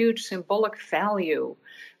recognize the huge symbolic value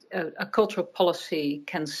a cultural policy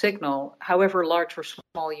can signal, however large or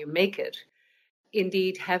small you make it.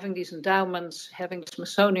 Indeed, having these endowments, having the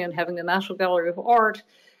Smithsonian, having the National Gallery of Art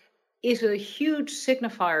is a huge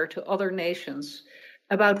signifier to other nations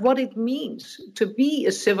about what it means to be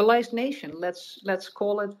a civilized nation. Let's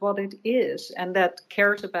call it what it is, and that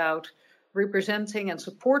cares about representing and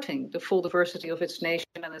supporting the full diversity of its nation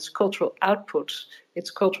and its cultural outputs, its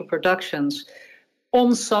cultural productions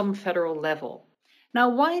on some federal level. Now,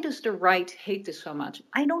 why does the right hate this so much?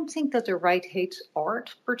 I don't think that the right hates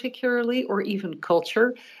art particularly, or even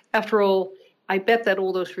culture. After all, I bet that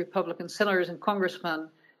all those Republican senators and congressmen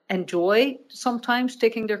enjoy sometimes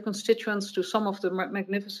taking their constituents to some of the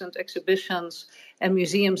magnificent exhibitions and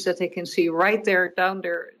museums that they can see right there down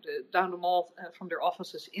the mall from their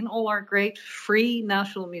offices in all our great free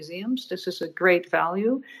national museums. This is a great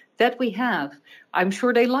value that we have. I'm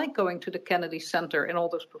sure they like going to the Kennedy Center and all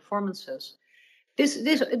those performances.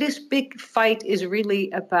 This big fight is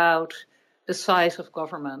really about the size of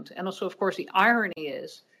government. And also, of course, the irony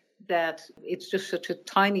is that it's just such a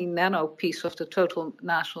tiny nano piece of the total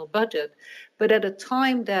national budget. But at a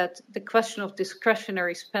time that the question of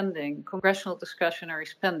discretionary spending, congressional discretionary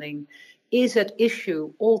spending, is at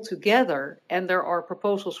issue altogether, and there are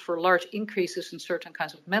proposals for large increases in certain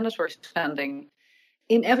kinds of mandatory spending,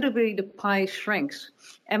 inevitably the pie shrinks.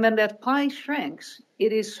 And when that pie shrinks,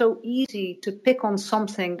 it is so easy to pick on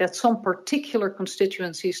something that some particular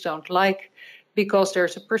constituencies don't like, because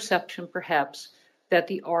there's a perception perhaps that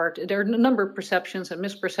the art, there are a number of perceptions and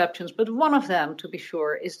misperceptions, but one of them, to be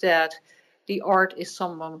sure, is that art is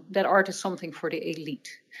something for the elite,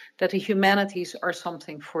 that the humanities are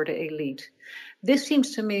something for the elite. This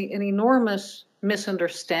seems to me an enormous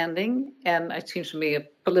misunderstanding, and it seems to me a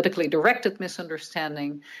politically directed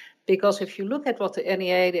misunderstanding, because if you look at what the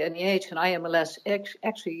NEA, the NEH, and IMLS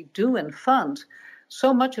actually do and fund,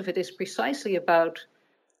 so much of it is precisely about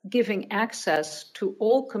giving access to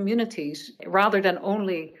all communities rather than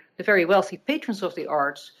only the very wealthy patrons of the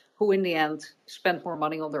arts, who in the end spend more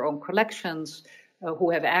money on their own collections, who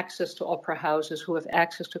have access to opera houses, who have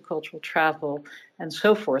access to cultural travel, and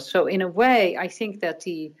so forth. So in a way, I think that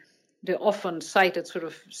the often cited sort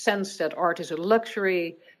of sense that art is a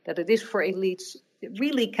luxury, that it is for elites, it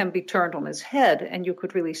really can be turned on its head. And you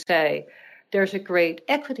could really say there's a great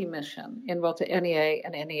equity mission in what the NEA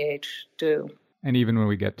and NEH do. And even when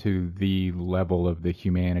we get to the level of the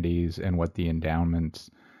humanities and what the endowments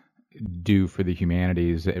do for the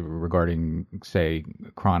humanities regarding, say,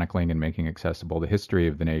 chronicling and making accessible the history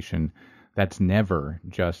of the nation, that's never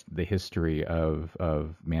just the history of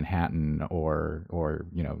Manhattan or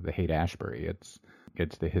the Haight-Ashbury.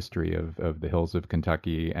 It's the history of the hills of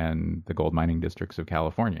Kentucky and the gold mining districts of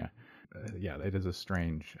California. Yeah, it is a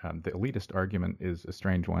strange. The elitist argument is a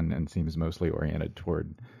strange one and seems mostly oriented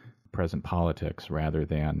toward present politics rather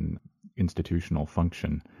than institutional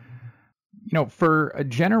function. For a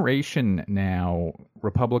generation now,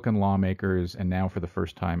 Republican lawmakers, and now for the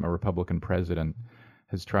first time, a Republican president,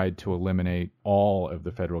 has tried to eliminate all of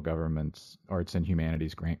the federal government's arts and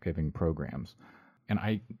humanities grant-giving programs. And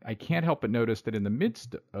I can't help but notice that in the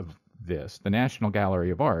midst of this, the National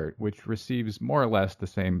Gallery of Art, which receives more or less the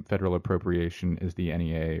same federal appropriation as the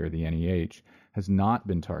NEA or the NEH, has not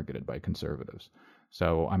been targeted by conservatives.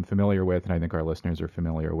 So I'm familiar with, and I think our listeners are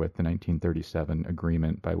familiar with, the 1937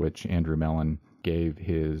 agreement by which Andrew Mellon gave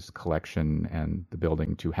his collection and the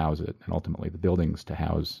building to house it, and ultimately the buildings to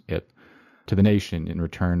house it, to the nation in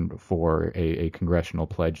return for a congressional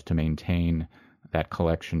pledge to maintain that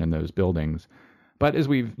collection and those buildings. But as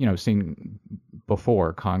we've seen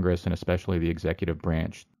before, Congress and especially the executive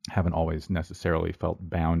branch haven't always necessarily felt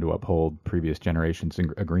bound to uphold previous generations'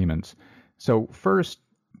 agreements. So first,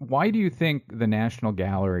 why do you think the National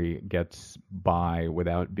Gallery gets by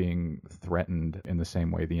without being threatened in the same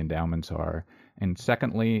way the endowments are? And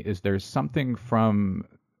secondly, is there something from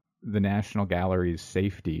the National Gallery's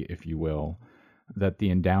safety, if you will, that the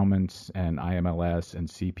endowments and IMLS and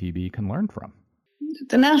CPB can learn from?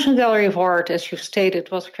 The National Gallery of Art, as you've stated,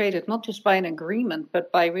 was created not just by an agreement,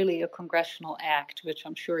 but by really a congressional act, which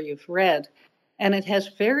I'm sure you've read. And it has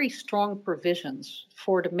very strong provisions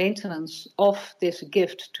for the maintenance of this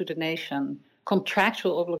gift to the nation,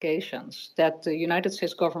 contractual obligations that the United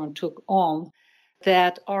States government took on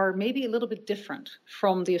that are maybe a little bit different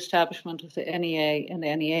from the establishment of the NEA and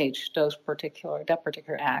the NEH, that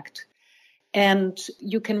particular act. And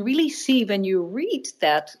you can really see when you read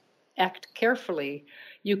that act carefully,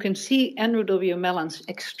 you can see Andrew W. Mellon's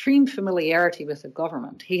extreme familiarity with the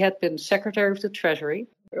government. He had been Secretary of the Treasury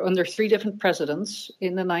under 3 different presidents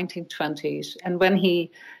in the 1920s. And when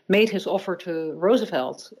he made his offer to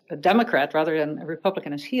Roosevelt, a Democrat rather than a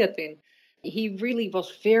Republican as he had been, he really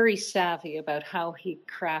was very savvy about how he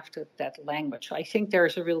crafted that language. I think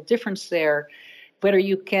there's a real difference there. Whether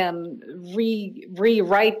you can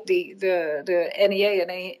rewrite the NEA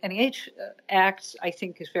and NEH acts, I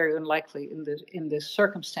think is very unlikely in this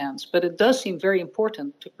circumstance. But it does seem very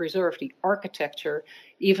important to preserve the architecture,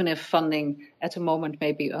 even if funding at the moment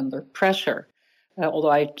may be under pressure.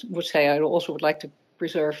 Although I would say I also would like to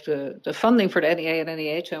preserve the funding for the NEA and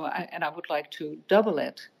NEH, and I would like to double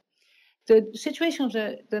it. The situation of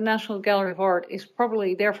the National Gallery of Art is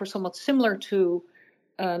probably therefore somewhat similar to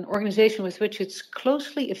an organization with which it's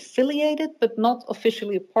closely affiliated but not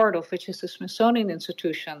officially a part of, which is the Smithsonian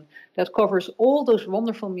Institution, that covers all those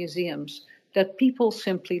wonderful museums that people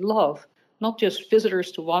simply love. Not just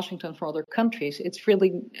visitors to Washington from other countries. It's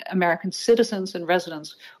really American citizens and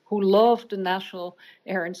residents who love the National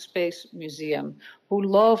Air and Space Museum, who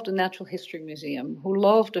love the Natural History Museum, who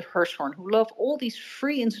love the Hirshhorn, who love all these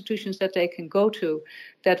free institutions that they can go to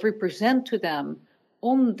that represent to them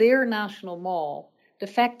on their national mall the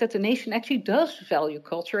fact that the nation actually does value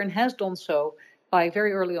culture and has done so by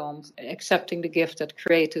very early on accepting the gift that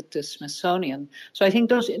created the Smithsonian. So I think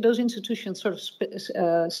those institutions sort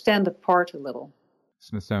of stand apart a little.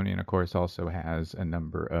 Smithsonian, of course, also has a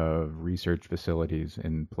number of research facilities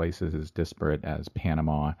in places as disparate as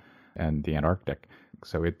Panama and the Antarctic.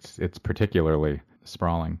 So it's particularly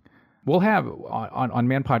sprawling. We'll have on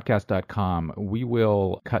manpodcast.com, we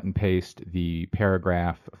will cut and paste the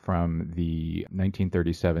paragraph from the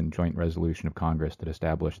 1937 Joint Resolution of Congress that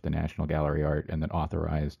established the National Gallery Art and that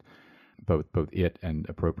authorized both it and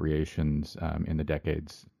appropriations in the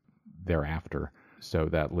decades thereafter, so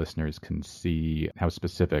that listeners can see how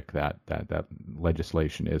specific that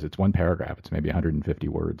legislation is. It's one paragraph. It's maybe 150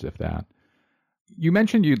 words, if that. You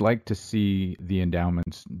mentioned you'd like to see the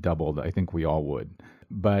endowments doubled. I think we all would.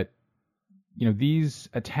 But these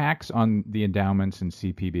attacks on the endowments and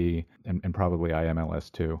CPB and probably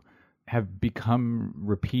IMLS too have become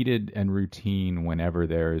repeated and routine whenever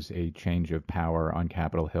there's a change of power on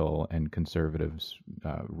Capitol Hill and conservatives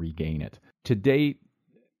regain it. To date,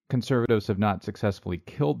 conservatives have not successfully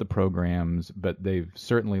killed the programs, but they've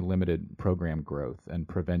certainly limited program growth and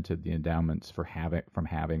prevented the endowments from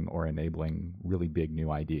having or enabling really big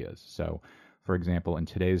new ideas. So, for example, in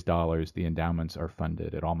today's dollars, the endowments are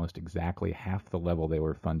funded at almost exactly half the level they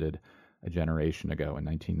were funded a generation ago in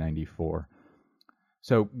 1994.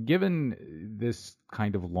 So given this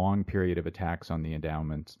kind of long period of attacks on the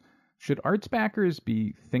endowments, should arts backers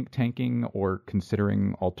be think tanking or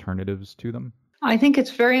considering alternatives to them? I think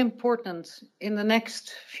it's very important in the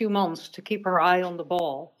next few months to keep our eye on the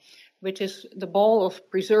ball, which is the ball of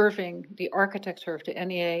preserving the architecture of the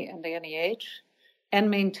NEA and the NEH and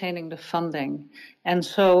maintaining the funding. And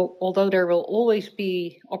so, although there will always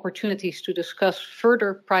be opportunities to discuss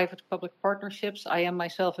further private-public partnerships, I am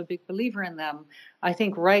myself a big believer in them. I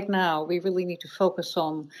think right now we really need to focus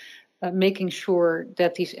on making sure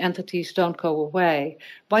that these entities don't go away.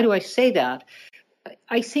 Why do I say that?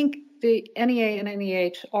 I think the NEA and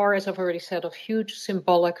NEH are, as I've already said, of huge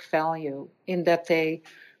symbolic value in that they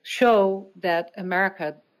show that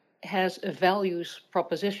America has a values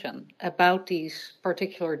proposition about these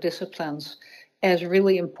particular disciplines as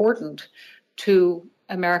really important to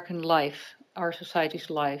American life, our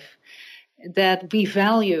society's life, that we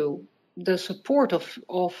value the support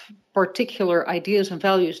of particular ideas and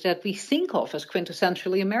values that we think of as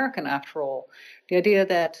quintessentially American, after all. The idea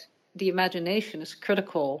that the imagination is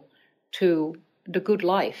critical to the good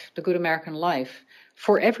life, the good American life,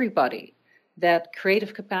 for everybody, that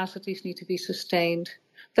creative capacities need to be sustained,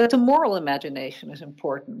 that the moral imagination is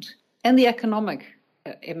important, and the economic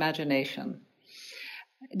imagination.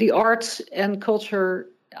 The arts and culture,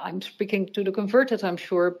 I'm speaking to the converted, I'm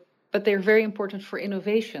sure, but they're very important for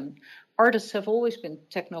innovation. Artists have always been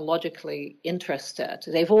technologically interested.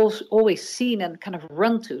 They've always seen and kind of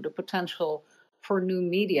run to the potential for new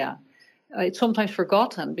media. It's sometimes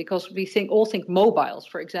forgotten because we all think mobiles,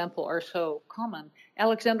 for example, are so common.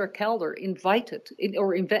 Alexander Calder invented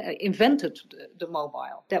the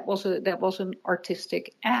mobile. That was an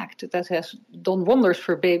artistic act that has done wonders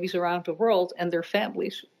for babies around the world and their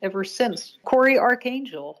families ever since. Corey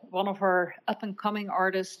Archangel, one of our up-and-coming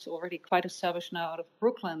artists, already quite established now out of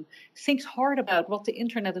Brooklyn, thinks hard about what the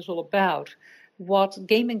internet is all about, what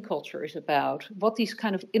gaming culture is about, what these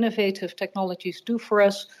kind of innovative technologies do for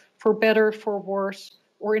us, for better, for worse,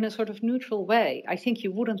 or in a sort of neutral way. I think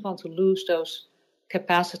you wouldn't want to lose those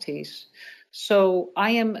capacities. So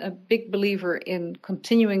I am a big believer in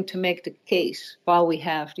continuing to make the case while we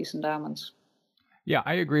have these endowments. Yeah,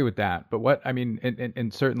 I agree with that. But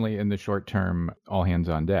and certainly in the short term, all hands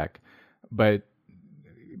on deck. But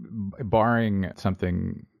barring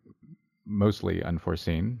something mostly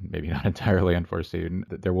unforeseen, maybe not entirely unforeseen,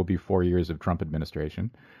 that there will be 4 years of Trump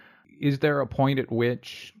administration. Is there a point at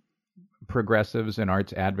which progressives and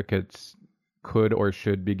arts advocates could or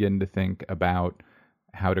should begin to think about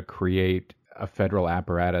how to create a federal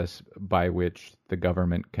apparatus by which the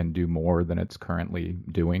government can do more than it's currently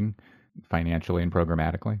doing financially and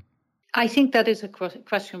programmatically? I think that is a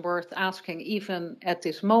question worth asking even at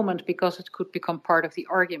this moment, because it could become part of the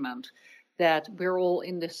argument that we're all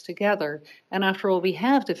in this together. And after all, we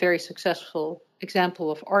have the very successful example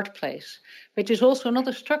of Art Place, which is also not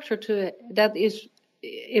a structure that is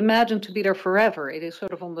imagined to be there forever. It is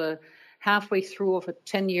sort of on the halfway through of a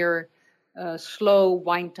 10-year slow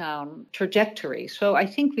wind down trajectory. So I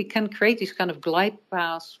think we can create these kind of glide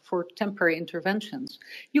paths for temporary interventions.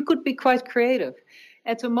 You could be quite creative.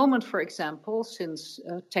 At the moment, for example, since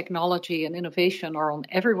technology and innovation are on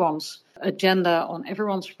everyone's agenda, on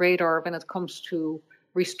everyone's radar when it comes to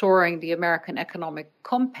restoring the American Economic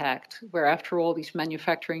Compact, where after all these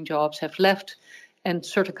manufacturing jobs have left and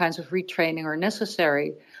certain kinds of retraining are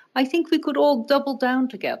necessary, I think we could all double down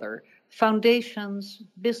together. Foundations,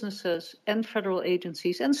 businesses, and federal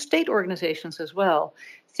agencies, and state organizations as well,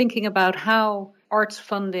 thinking about how arts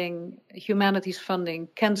funding, humanities funding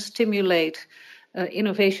can stimulate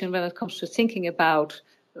innovation when it comes to thinking about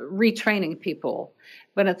retraining people,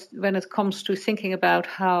 when it comes to thinking about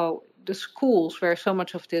how the schools, where so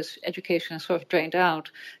much of this education is sort of drained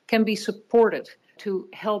out, can be supported to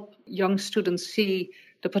help young students see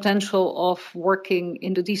the potential of working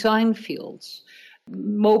in the design fields,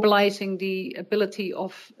 mobilizing the ability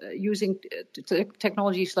of using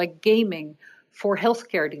technologies like gaming for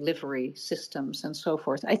healthcare delivery systems and so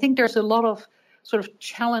forth. I think there's a lot of sort of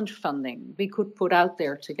challenge funding we could put out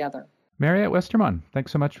there together. Mariët Westermann,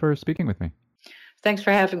 thanks so much for speaking with me. Thanks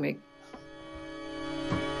for having me.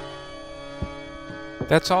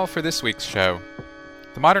 That's all for this week's show.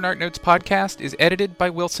 The Modern Art Notes podcast is edited by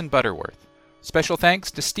Wilson Butterworth. Special thanks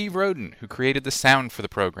to Steve Roden, who created the sound for the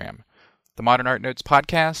program. The Modern Art Notes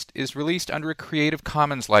podcast is released under a Creative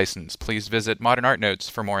Commons license. Please visit Modern Art Notes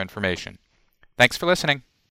for more information. Thanks for listening.